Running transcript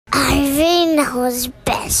Ivy knows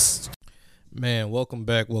best. Man, welcome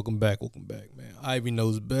back, man. Ivy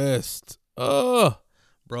knows best. Bro,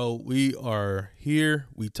 we are here.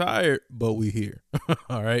 We tired, but we here.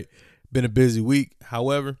 All right. Been a busy week.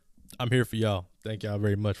 However, I'm here for y'all. Thank y'all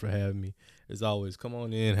very much for having me. As always, come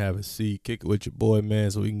on in, have a seat, kick it with your boy,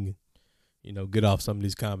 man, so we can, get off some of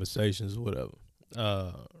these conversations or whatever.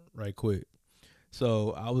 Right quick.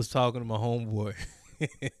 So I was talking to my homeboy.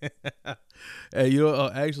 Hey,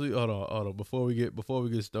 actually, hold on. Before we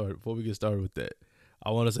get started with that, I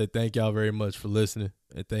want to say thank y'all very much for listening,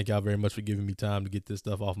 and thank y'all very much for giving me time to get this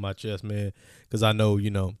stuff off my chest, man. Because I know,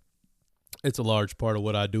 it's a large part of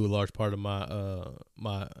what I do. A large part of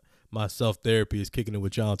my self therapy is kicking it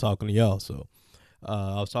with y'all and talking to y'all. So,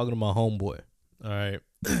 I was talking to my homeboy, all right,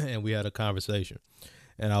 and we had a conversation,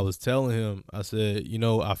 and I was telling him, I said,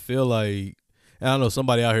 I feel like. And I know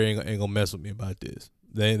somebody out here ain't gonna mess with me about this.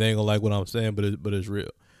 They ain't gonna like what I'm saying, but it's real,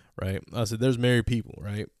 right? I said, there's married people,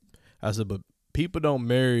 right? I said, but people don't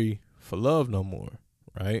marry for love no more,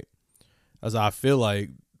 right? I said, I feel like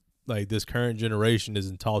this current generation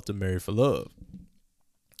isn't taught to marry for love.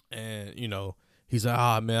 And, he's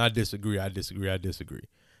like, man, I disagree. I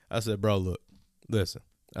said, bro, look, listen.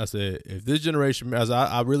 I said, if this generation,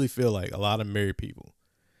 I really feel like a lot of married people,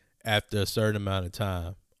 after a certain amount of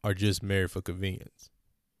time, are just married for convenience.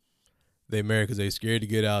 They marry because they're scared to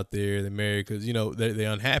get out there. They marry because,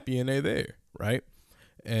 they're unhappy and they're there, right?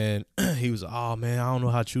 And he was, oh, man, I don't know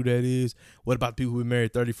how true that is. What about people who been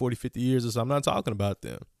married 30, 40, 50 years or something? I'm not talking about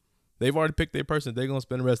them. They've already picked their person. They're going to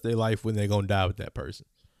spend the rest of their life when they're going to die with that person.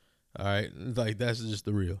 All right? Like, that's just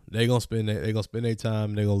the real. They're going to spend their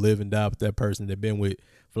time. They're going to live and die with that person they've been with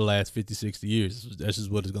for the last 50, 60 years. That's just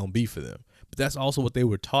what it's going to be for them. But that's also what they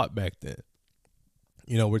were taught back then.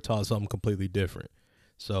 We're taught something completely different.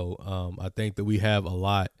 So I think that we have a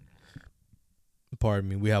lot to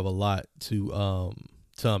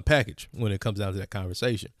unpackage when it comes down to that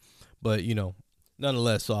conversation. But,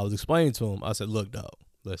 nonetheless, so I was explaining to him, I said, look, dog,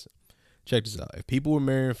 listen, check this out. If people were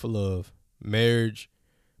marrying for love, marriages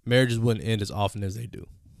wouldn't end as often as they do,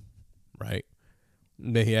 right?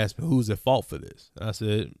 And then he asked me, who's at fault for this? And I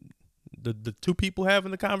said, the two people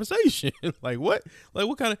having the conversation. Like what? Like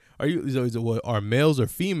what kind of are males or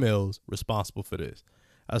females responsible for this?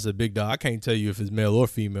 I said, big dog, I can't tell you if it's male or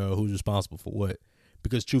female who's responsible for what.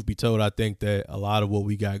 Because truth be told, I think that a lot of what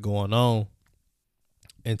we got going on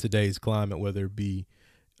in today's climate, whether it be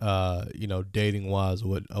dating wise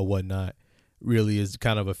or whatnot, really is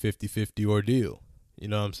kind of a 50-50 ordeal. You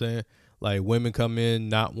know what I'm saying? Like women come in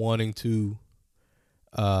not wanting to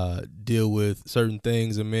deal with certain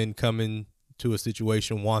things, and men come into a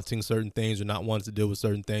situation wanting certain things or not wanting to deal with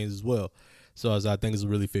certain things as well. So I think it's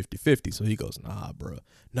really 50-50. So he goes, nah, bro.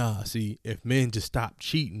 Nah, see, if men just stop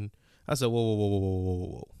cheating. I said,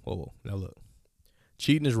 whoa. Now look,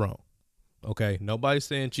 cheating is wrong. Okay. Nobody's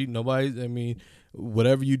saying cheating.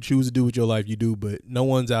 Whatever you choose to do with your life, you do, but no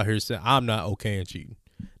one's out here saying I'm not okay in cheating.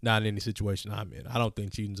 Not in any situation I'm in. I don't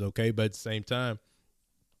think cheating's okay, but at the same time,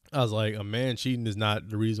 I was like, a man cheating is not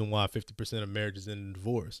the reason why 50% of marriages end in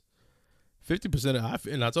divorce. 50%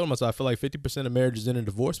 and I told myself, I feel like 50% of marriages end in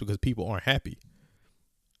divorce because people aren't happy.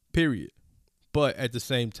 Period. But at the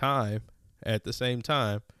same time,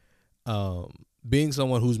 being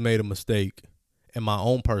someone who's made a mistake in my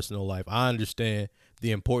own personal life, I understand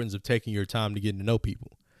the importance of taking your time to get to know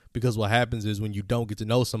people. Because what happens is when you don't get to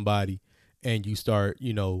know somebody and you start,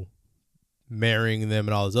 marrying them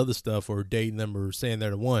and all this other stuff, or dating them, or saying they're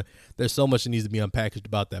the one, there's so much that needs to be unpackaged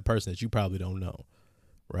about that person that you probably don't know,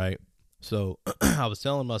 right? So I was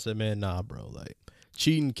telling him, I said, man, nah, bro, like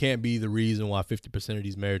cheating can't be the reason why 50% of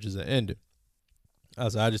these marriages are ended. I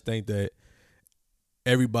said, I just think that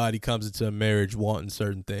everybody comes into a marriage wanting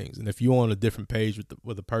certain things, and if you're on a different page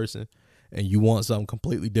with a person and you want something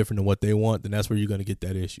completely different than what they want, then that's where you're going to get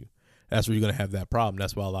that issue. That's where you're going to have that problem.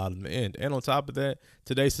 That's why a lot of them end. And on top of that,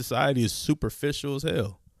 today's society is superficial as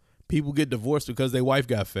hell. People get divorced because their wife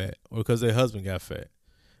got fat or because their husband got fat.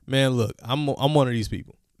 Man, look, I'm one of these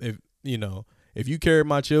people. If you carried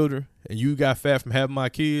my children and you got fat from having my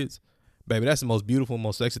kids, baby, that's the most beautiful,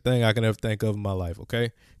 most sexy thing I can ever think of in my life,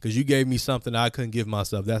 okay? Because you gave me something I couldn't give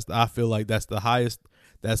myself. I feel like that's the highest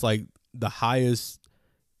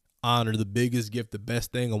honor, the biggest gift, the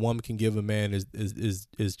best thing a woman can give a man is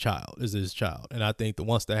his child. And I think that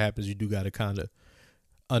once that happens, you do got to kind of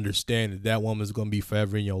understand that woman's going to be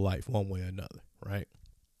forever in your life one way or another, right?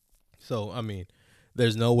 So,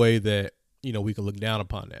 there's no way that, we can look down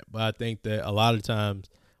upon that. But I think that a lot of times,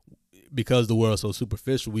 because the world's so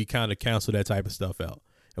superficial, we kind of cancel that type of stuff out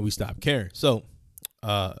and we stop caring. So,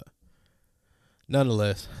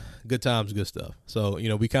 nonetheless, good times, good stuff. So,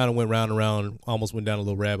 we kind of went round and round, almost went down a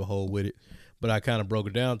little rabbit hole with it. But I kind of broke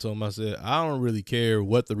it down to him. I said, I don't really care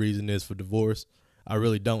what the reason is for divorce. I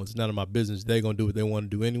really don't. It's none of my business. They're going to do what they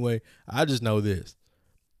want to do anyway. I just know this.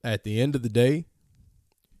 At the end of the day,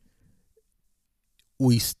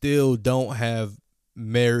 we still don't have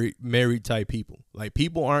married type people. Like,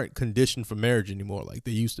 people aren't conditioned for marriage anymore like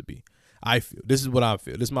they used to be. I feel. This is what I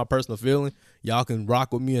feel. This is my personal feeling. Y'all can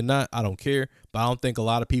rock with me or not. I don't care. But I don't think a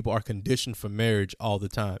lot of people are conditioned for marriage all the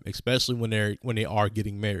time, especially when they are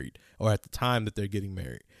getting married or at the time that they're getting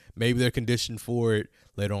married. Maybe they're conditioned for it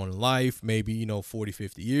later on in life. Maybe, 40,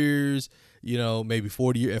 50 years. Maybe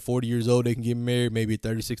at 40 years old they can get married. Maybe at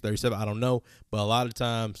 36, 37. I don't know. But a lot of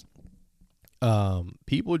times,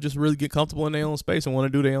 people just really get comfortable in their own space and want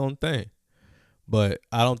to do their own thing. But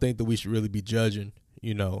I don't think that we should really be judging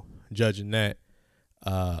that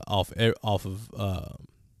off of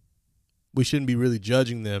we shouldn't be really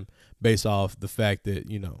judging them based off the fact that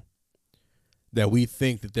that we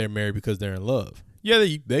think that they're married because they're in love. Yeah,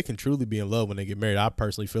 they can truly be in love when they get married. I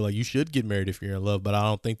personally feel like you should get married if you're in love, but I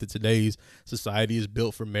don't think that today's society is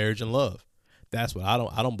built for marriage and love. That's what I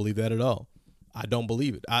don't believe that at all. I don't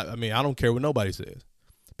believe it. I mean, I don't care what nobody says.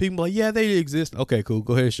 People are like, yeah, they exist. Okay, cool.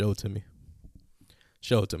 Go ahead, show it to me.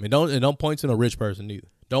 Show it to me. Don't point to no rich person either.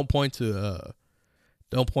 Don't point to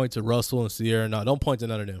Russell and Sierra. No, don't point to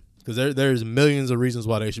none of them, because there's millions of reasons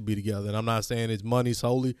why they should be together. And I'm not saying it's money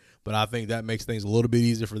solely, but I think that makes things a little bit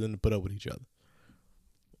easier for them to put up with each other.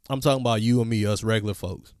 I'm talking about you and me, us regular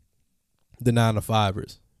folks, the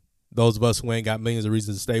 9-to-5ers, those of us who ain't got millions of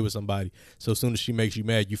reasons to stay with somebody. So as soon as she makes you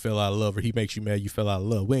mad, you fell out of love, or he makes you mad, you fell out of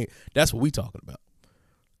love. That's what we talking about.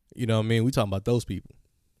 You know what I mean? We talking about those people.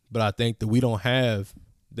 But I think that we don't have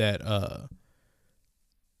that.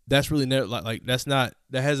 That's really never like that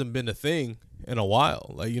hasn't been a thing in a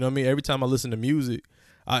while. Like, you know what I mean? Every time I listen to music,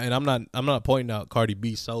 and I'm not pointing out Cardi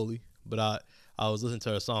B solely, but I was listening to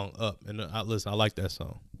her song Up, and I like that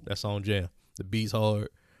song. That song jam. The beat's hard.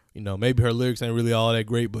 Maybe her lyrics ain't really all that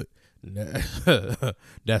great, but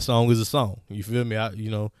that song is a song. You feel me?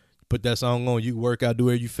 Put that song on, you work out, do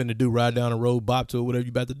whatever you finna do, ride down the road, bop to it, whatever you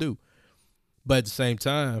about to do. But at the same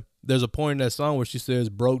time, there's a point in that song where she says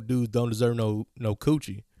broke dudes don't deserve no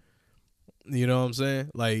coochie. You know what I'm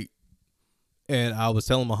saying? Like, and I was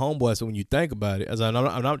telling my homeboy, so when you think about it,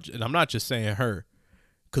 I'm not just saying her,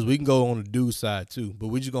 because we can go on the dude side too, but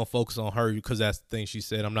we're just gonna focus on her because that's the thing she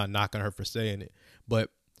said. I'm not knocking her for saying it, but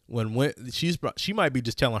when she might be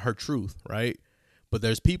just telling her truth, right? But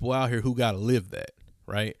there's people out here who gotta live that,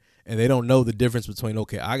 right? And they don't know the difference between,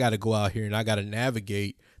 okay, I gotta go out here and I gotta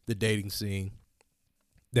navigate the dating scene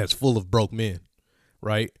that's full of broke men,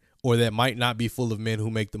 right? Or that might not be full of men who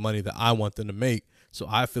make the money that I want them to make. So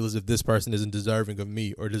I feel as if this person isn't deserving of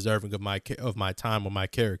me or deserving of my time or my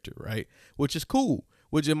character, right? Which is cool.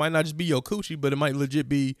 Which it might not just be your coochie, but it might legit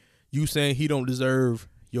be you saying he don't deserve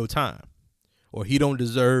your time, or he don't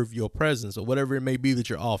deserve your presence, or whatever it may be that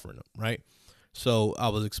you're offering him, right? So I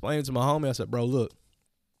was explaining to my homie, I said, bro, look,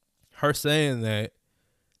 her saying that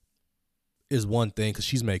is one thing because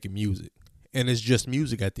she's making music. And it's just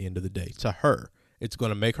music at the end of the day. To her, it's going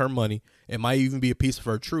to make her money. It might even be a piece of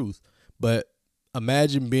her truth. But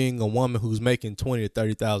imagine being a woman who's making $20,000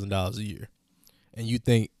 to $30,000 a year, and you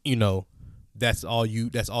think, that's all you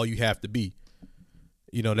have to be.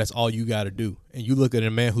 That's all you got to do. And you look at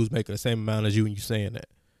a man who's making the same amount as you, and you saying that.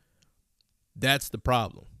 That's the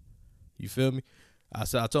problem. You feel me? I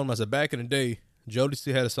told him, I said, back in the day,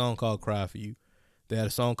 Jodeci had a song called Cry For You. They had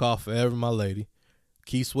a song called Forever My Lady.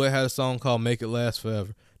 Keith Sweat had a song called Make It Last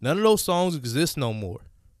Forever. None of those songs exist no more.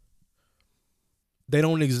 They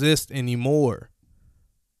don't exist anymore.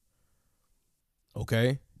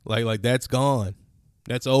 Okay? Like that's gone.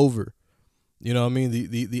 That's over. You know what I mean?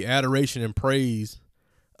 The adoration and praise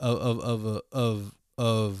of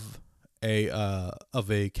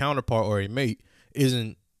a counterpart or a mate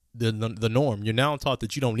isn't the norm. You're now taught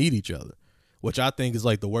that you don't need each other, which I think is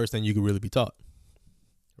like the worst thing you could really be taught.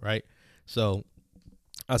 Right? So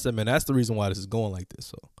I said, man, that's the reason why this is going like this.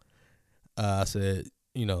 So I said,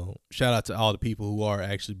 shout out to all the people who are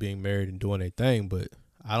actually being married and doing their thing, but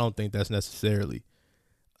I don't think that's necessarily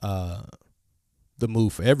the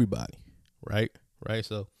move for everybody. Right?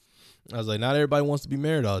 So I was like, not everybody wants to be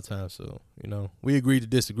married all the time. So, we agreed to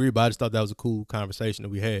disagree, but I just thought that was a cool conversation that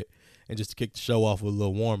we had. And just to kick the show off with a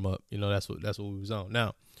little warm up, that's what we was on.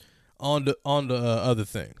 Now, on the other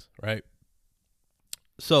things, right?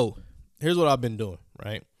 So here's what I've been doing,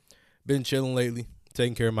 right? Been chilling lately,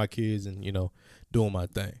 taking care of my kids and, doing my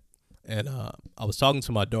thing. And I was talking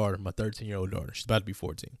to my daughter, my 13-year-old daughter. She's about to be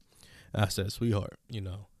 14. And I said, sweetheart,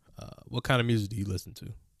 what kind of music do you listen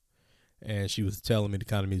to? And she was telling me the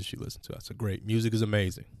kind of music she listened to. I said, great. Music is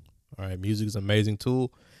amazing. All right. Music is an amazing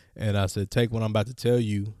tool. And I said, take what I'm about to tell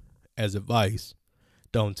you as advice.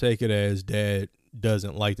 Don't take it as dad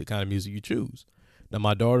doesn't like the kind of music you choose. Now,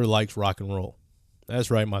 my daughter likes rock and roll.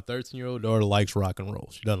 That's right. My 13-year-old daughter likes rock and roll.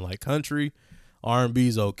 She doesn't like country.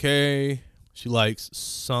 R&B's okay. She likes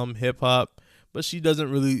some hip hop, but she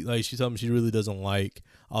doesn't really like. She told me she really doesn't like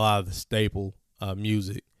a lot of the staple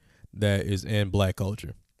music that is in black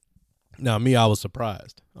culture. Now, me, I was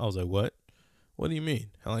surprised. I was like, "What? What do you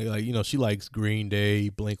mean?" I'm like she likes Green Day,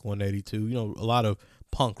 Blink-182, a lot of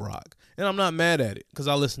punk rock, and I'm not mad at it because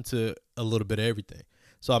I listen to a little bit of everything.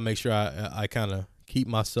 So I make sure I kind of keep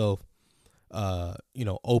myself,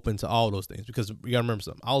 open to all those things, because you gotta remember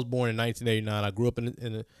something. I was born in 1989. I grew up in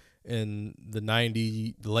the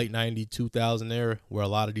late 90s, 2000 era, where a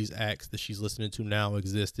lot of these acts that she's listening to now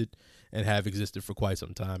existed and have existed for quite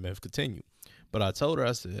some time and have continued. But I told her,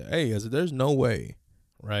 I said, hey, there's no way,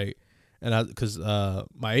 right? And because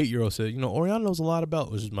my 8-year-old said, Oriana knows a lot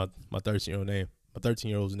about, which is my 13-year-old name. My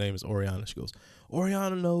 13-year-old's name is Oriana. She goes,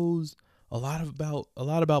 Oriana knows a lot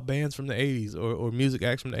about bands from the 80s or music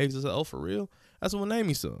acts from the 80s. I said, oh, for real? That's what name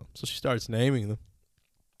me some. So she starts naming them.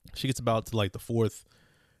 She gets about to like the fourth,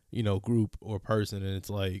 group or person, and it's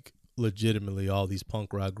like legitimately all these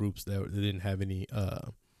punk rock groups that didn't have any,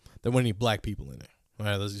 there weren't any black people in it. All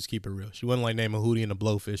right, let's just keep it real. She wasn't like naming Hootie and the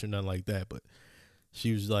Blowfish or nothing like that, but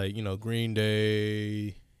she was like, Green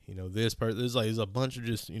Day, this person. There's a bunch of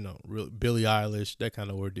just, real Billie Eilish, that kind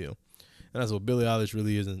of ordeal. And that's what Billie Eilish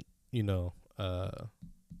really isn't,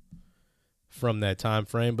 from that time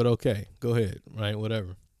frame, but okay, go ahead, right?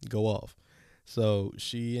 Whatever, go off. So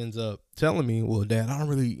she ends up telling me, well, Dad, I don't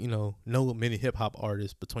really, know many hip hop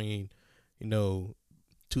artists between,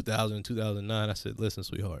 2000 and 2009. I said, listen,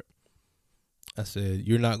 sweetheart. I said,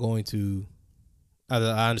 you're not going to.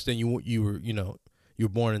 I understand you were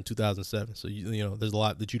born in 2007, so there's a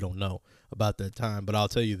lot that you don't know about that time. But I'll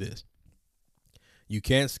tell you this: you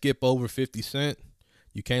can't skip over 50 Cent.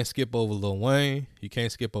 You can't skip over Lil Wayne. You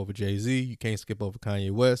can't skip over Jay-Z. You can't skip over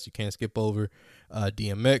Kanye West. You can't skip over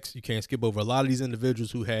DMX. You can't skip over a lot of these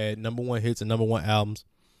individuals who had number one hits and number one albums.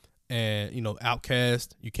 And,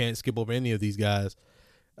 Outkast. You can't skip over any of these guys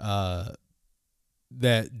that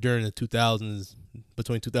during the 2000s,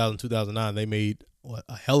 between 2000 and 2009, they made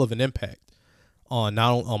a hell of an impact on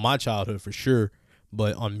on my childhood for sure,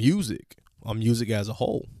 but on music as a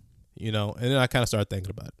whole, And then I kind of started thinking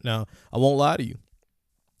about it. Now, I won't lie to you.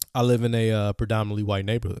 I live in a predominantly white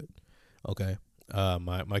neighborhood. Okay.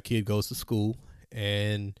 My kid goes to school,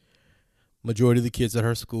 and majority of the kids at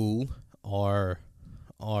her school are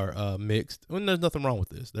mixed. I mean, there's nothing wrong with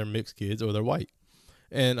this. They're mixed kids or they're white.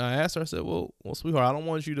 And I asked her, I said, well, sweetheart, I don't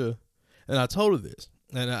want you to, and I told her this.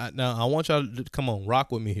 And now I want y'all to come on,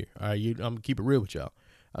 rock with me here. All right. I'm going to keep it real with y'all.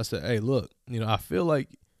 I said, hey, look, I feel like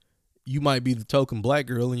you might be the token black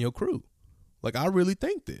girl in your crew. Like, I really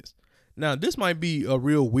think this. Now, this might be a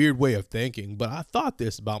real weird way of thinking, but I thought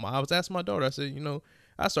this about I was asking my daughter. I said,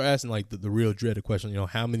 I started asking like the real dreaded question,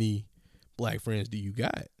 how many black friends do you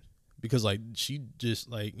got? Because like she just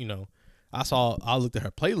like, I looked at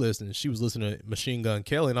her playlist and she was listening to Machine Gun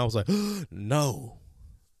Kelly, and I was like, no,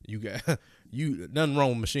 you got nothing wrong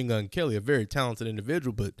with Machine Gun Kelly, a very talented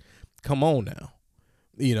individual, but come on now.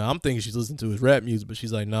 I'm thinking she's listening to his rap music, but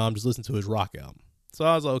she's like, no, I'm just listening to his rock album. So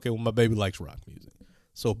I was like, okay, well, my baby likes rock music.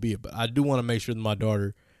 So be it. But I do want to make sure that my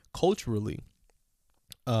daughter culturally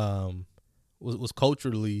was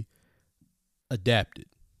culturally adapted,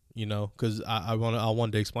 because I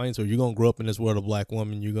wanted to explain to her, you're going to grow up in this world of black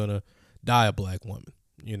woman, you're going to die a black woman,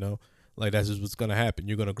 like that's just what's going to happen.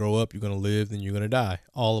 You're going to grow up, you're going to live, then you're going to die,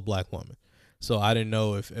 all a black woman. So I didn't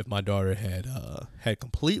know if my daughter had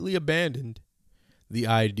completely abandoned the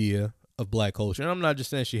idea of black culture. And I'm not just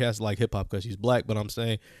saying she has to like hip hop because she's black, but I'm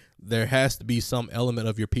saying there has to be some element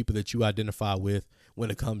of your people that you identify with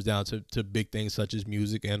when it comes down to big things such as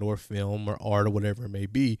music and or film or art or whatever it may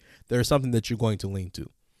be. There's something that you're going to lean to,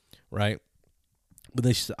 right? But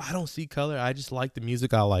then she said, I don't see color. I just like the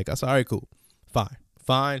music I like. I said, all right, cool. Fine.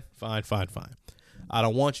 I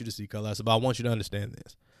don't want you to see color. I said, but I want you to understand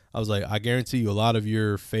this. I was like, I guarantee you a lot of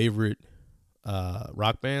your favorite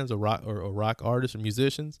rock bands or rock artists or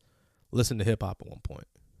musicians listen to hip hop at one point.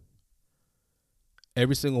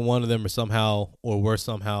 Every single one of them are somehow or were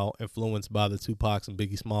somehow influenced by the Tupacs and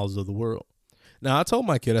Biggie Smalls of the world. Now, I told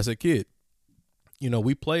my kid, I said, kid,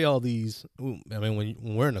 we play all these. I mean,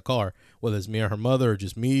 when we're in the car, whether it's me or her mother or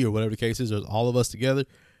just me or whatever the case is, or all of us together,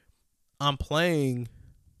 I'm playing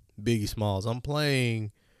Biggie Smalls. I'm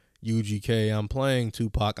playing UGK. I'm playing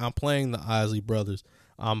Tupac. I'm playing the Isley Brothers.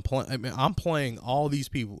 I'm playing all these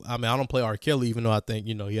people. I mean, I don't play R. Kelly, even though I think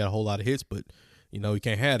he had a whole lot of hits, but you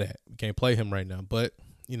can't have that. You can't play him right now. But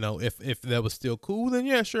if that was still cool, then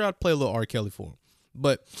yeah, sure, I'd play a little R. Kelly for him.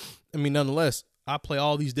 But I mean, nonetheless, I play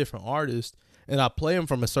all these different artists, and I play them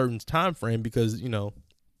from a certain time frame because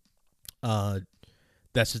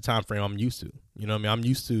that's the time frame I'm used to. You know what I mean? I'm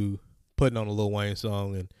used to putting on a Lil Wayne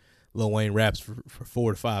song and Lil Wayne raps for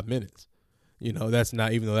 4 to 5 minutes. That's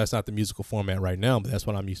not, even though that's not the musical format right now, but that's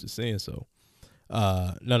what I'm used to seeing. So,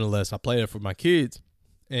 nonetheless, I play it for my kids.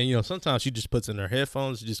 And, sometimes she just puts in her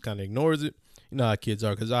headphones, she just kind of ignores it. You know how kids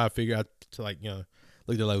are, because I figure out to look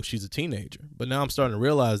at her like she's a teenager. But now I'm starting to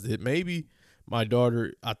realize that maybe my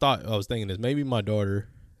daughter, I was thinking this, maybe my daughter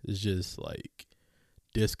is just like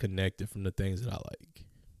disconnected from the things that I like.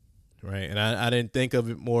 Right. And I didn't think of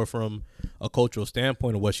it more from a cultural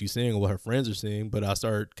standpoint of what she's seeing or what her friends are seeing, but I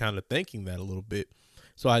started kind of thinking that a little bit.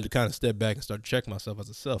 So I had to kind of step back and start to check myself as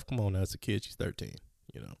a self. Come on, now, as a kid, she's 13.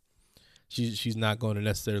 She's not going to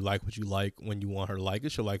necessarily like what you like when you want her to like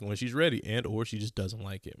it. She'll like it when she's ready, and or she just doesn't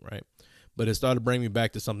like it, right? But it started to bring me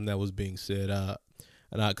back to something that was being said,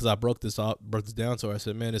 because I broke this down to her. I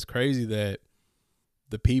said, man, it's crazy that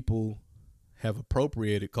the people have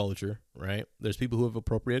appropriated culture, right? There's people who have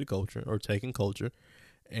appropriated culture or taken culture,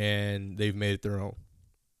 and they've made it their own,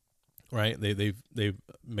 right? They've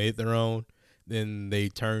made it their own. Then they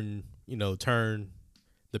turn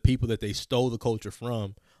the people that they stole the culture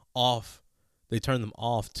from off. They turn them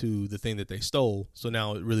off to the thing that they stole. So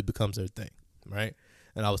now it really becomes their thing, right?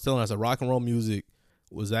 And I was telling her, I said, rock and roll music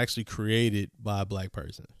was actually created by a black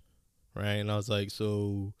person, right? And I was like,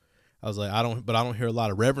 I don't hear a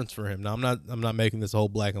lot of reverence for him. Now I'm not making this a whole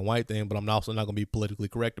black and white thing, but I'm also not going to be politically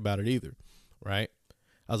correct about it either, right?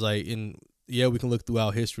 I was like, we can look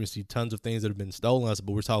throughout history and see tons of things that have been stolen,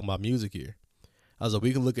 but we're talking about music here. I was like,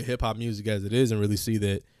 we can look at hip hop music as it is and really see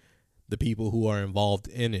that the people who are involved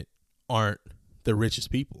in it aren't the richest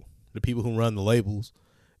people. The people who run the labels,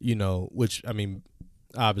 which, I mean,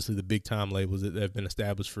 obviously the big time labels that have been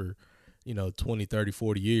established for, 20, 30,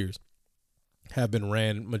 40 years have been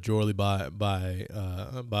ran majorly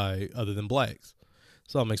by other than blacks.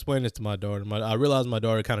 So I'm explaining this to my daughter. I realized my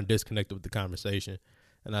daughter kind of disconnected with the conversation.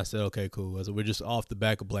 And I said, okay, cool. I said, we're just off the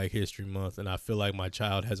back of Black History Month, and I feel like my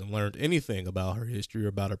child hasn't learned anything about her history or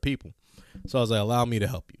about her people. So I was like, allow me to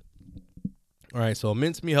help you. All right, so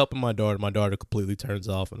amidst me helping my daughter completely turns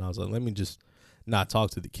off, and I was like, let me just not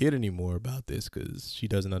talk to the kid anymore about this because she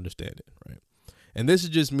doesn't understand it, right? And this is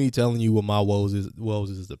just me telling you what my woes is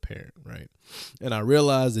as a parent, right? And I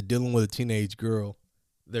realized that dealing with a teenage girl,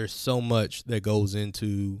 there's so much that goes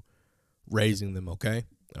into raising them, okay?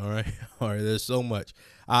 All right, there's so much.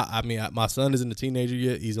 I mean, my son isn't a teenager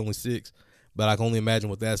yet. He's only 6, but I can only imagine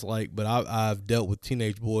what that's like. But I've dealt with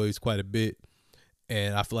teenage boys quite a bit.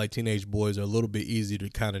 And I feel like teenage boys are a little bit easier to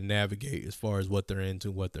kind of navigate as far as what they're into,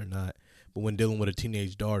 what they're not. But when dealing with a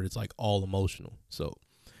teenage daughter, it's like all emotional. So,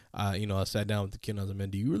 I sat down with the kid and I was like,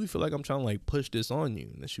 man, do you really feel like I'm trying to like push this on you?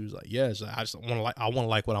 And she was like, yeah, I just want to I want to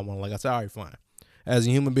like what I want to like. I said, all right, fine. As a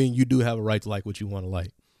human being, you do have a right to like what you want to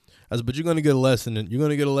like. I said, but you're going to get a lesson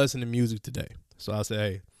in music today. So I said,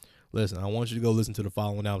 hey, listen, I want you to go listen to the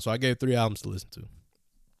following album. So I gave 3 albums to listen to.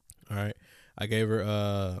 All right. I gave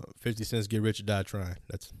her 50 Cent's Get Rich or Die Trying.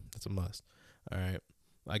 That's a must. All right.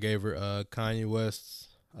 I gave her Kanye West's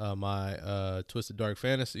my Twisted Dark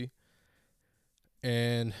Fantasy.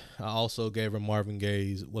 And I also gave her Marvin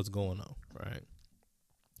Gaye's What's Going On, right?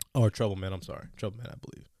 Or Trouble Man, I'm sorry. Trouble Man, I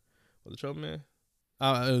believe. Was it Trouble Man?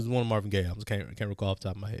 It was one of Marvin Gaye albums. I can't recall off the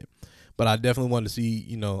top of my head. But I definitely want to see,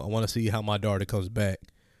 I want to see how my daughter comes back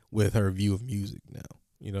with her view of music now.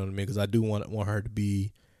 You know what I mean? Because I do want her to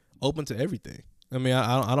be open to everything. I mean,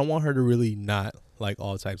 I don't want her to really not like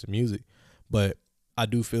all types of music, but I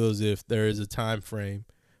do feel as if there is a time frame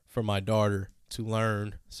for my daughter to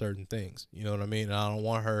learn certain things. You know what I mean? And I don't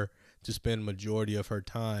want her to spend majority of her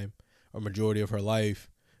time or majority of her life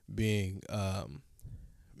being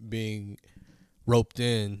roped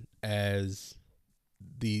in as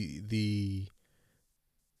the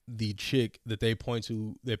chick that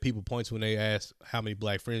people point to when they ask how many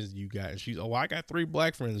black friends do you got, and she's, I got 3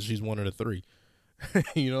 black friends, and she's one of the 3.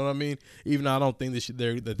 You know what I mean? Even though I don't think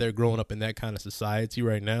that they're growing up in that kind of society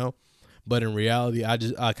right now, but in reality,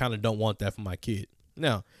 I kind of don't want that for my kid.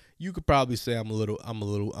 Now, you could probably say I'm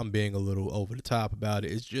being a little over the top about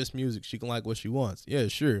it. It's just music. She can like what she wants. Yeah,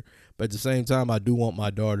 sure. But at the same time, I do want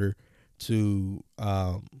my daughter to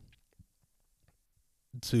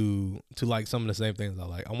like some of the same things I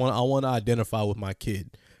like. I want to identify with my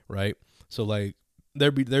kid, right? So like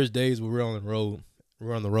there's days where we're on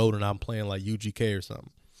the road and I'm playing like UGK or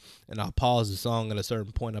something, and I'll pause the song at a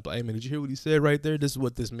certain point. I'm like, hey man, did you hear what he said right there? This is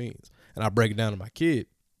what this means. And I break it down to my kid.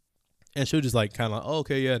 And she'll just like kind of like, oh,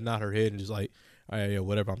 okay, yeah, nod her head and just like, all right, yeah,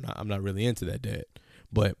 whatever. I'm not really into that, Dad.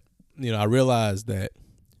 But, I realized that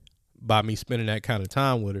by me spending that kind of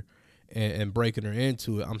time with her and breaking her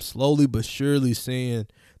into it, I'm slowly but surely seeing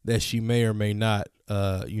that she may or may not,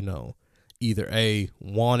 either A,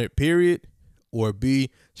 want it, period, or B,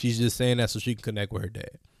 she's just saying that so she can connect with her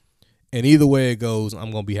dad. And either way it goes,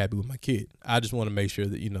 I'm going to be happy with my kid. I just want to make sure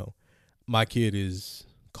that, my kid is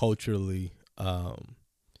culturally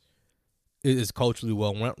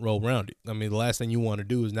well-rounded. I mean, the last thing you want to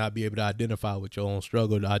do is not be able to identify with your own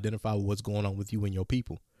struggle, to identify with what's going on with you and your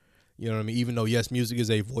people. You know what I mean? Even though, yes, music is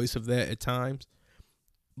a voice of that at times,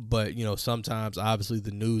 but, sometimes obviously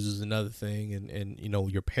the news is another thing and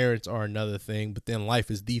your parents are another thing, but then life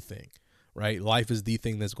is the thing, right? Life is the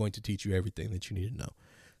thing that's going to teach you everything that you need to know.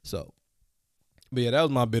 So, but yeah, that was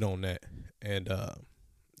my bit on that. And,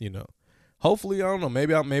 hopefully, I don't know,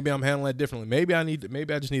 maybe I'm handling it differently. Maybe I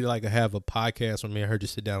just need to like have a podcast where me and her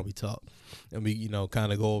just sit down and we talk and we,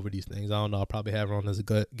 kind of go over these things. I don't know. I'll probably have her on as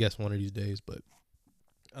a guest one of these days, but,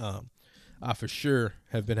 I for sure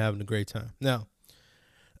have been having a great time. Now,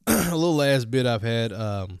 a little last bit I've had,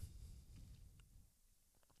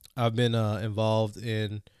 I've been involved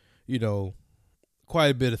in, quite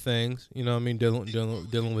a bit of things. You know what I mean?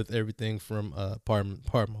 Dealing with everything from pardon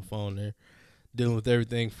my phone there. Dealing with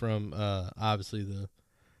everything from obviously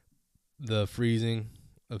the freezing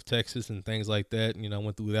of Texas and things like that. I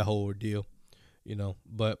went through that whole ordeal.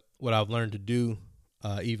 But what I've learned to do,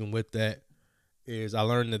 even with that, is I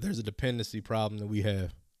learned that there's a dependency problem that we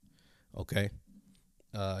have. Okay.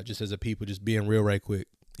 Just as a people, just being real right quick,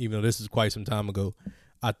 even though this is quite some time ago,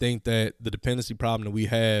 I think that the dependency problem that we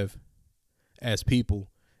have as people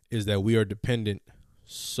is that we are dependent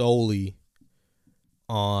solely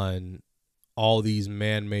on all these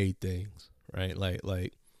man-made things, right?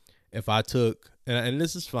 Like if I took, and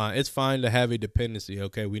this is fine. It's fine to have a dependency.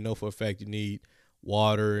 Okay. We know for a fact you need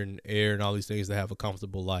water and air and all these things to have a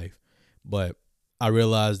comfortable life. But I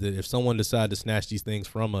realized that if someone decided to snatch these things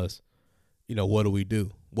from us, what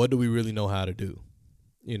do? What do we really know how to do?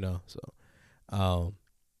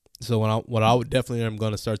 So what I would definitely am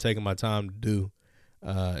going to start taking my time to do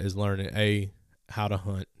is learning A, how to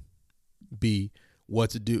hunt, B,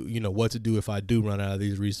 what to do if I do run out of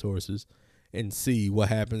these resources, and C, what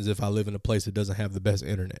happens if I live in a place that doesn't have the best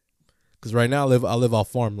internet. Because right now I live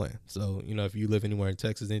off farmland. So, if you live anywhere in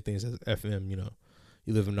Texas, anything that says FM,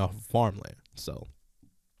 you live off of farmland. So,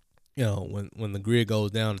 when the grid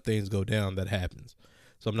goes down, things go down, that happens.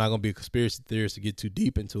 So I'm not going to be a conspiracy theorist to get too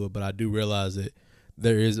deep into it, but I do realize that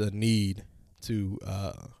there is a need to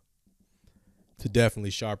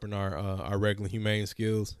definitely sharpen our regular humane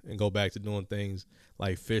skills and go back to doing things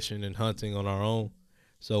like fishing and hunting on our own.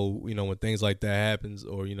 So, when things like that happens,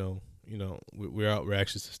 or, we're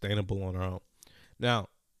actually sustainable on our own. Now,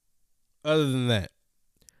 other than that,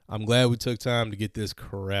 I'm glad we took time to get this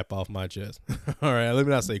crap off my chest. All right, let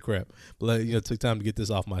me not say crap, but took time to get this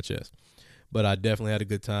off my chest. But I definitely had a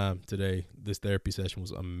good time today. This therapy session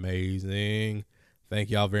was amazing. Thank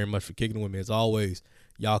y'all very much for kicking it with me. As always,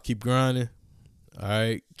 y'all keep grinding. All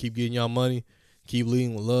right, keep getting y'all money. Keep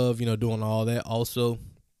leading with love, doing all that. Also,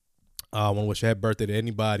 I want to wish a happy birthday to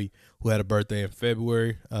anybody who had a birthday in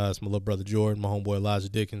February. It's my little brother Jordan, my homeboy Elijah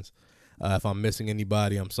Dickens. If I'm missing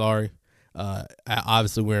anybody, I'm sorry.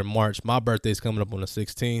 Obviously, we're in March. My birthday's coming up on the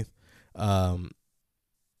 16th.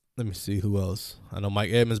 Let me see who else. I know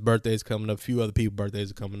Mike Edmonds' birthday is coming up. A few other people's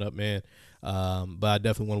birthdays are coming up, man. But I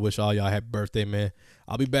definitely want to wish all y'all a happy birthday, man.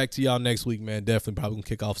 I'll be back to y'all next week, man. Definitely probably gonna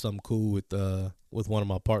kick off something cool with one of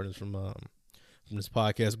my partners from this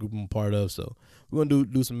podcast group I'm a part of. So we're gonna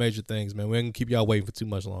do some major things, man. We ain't gonna keep y'all waiting for too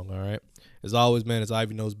much longer, all right? As always, man, it's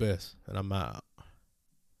Ivy Knows Best, and I'm out.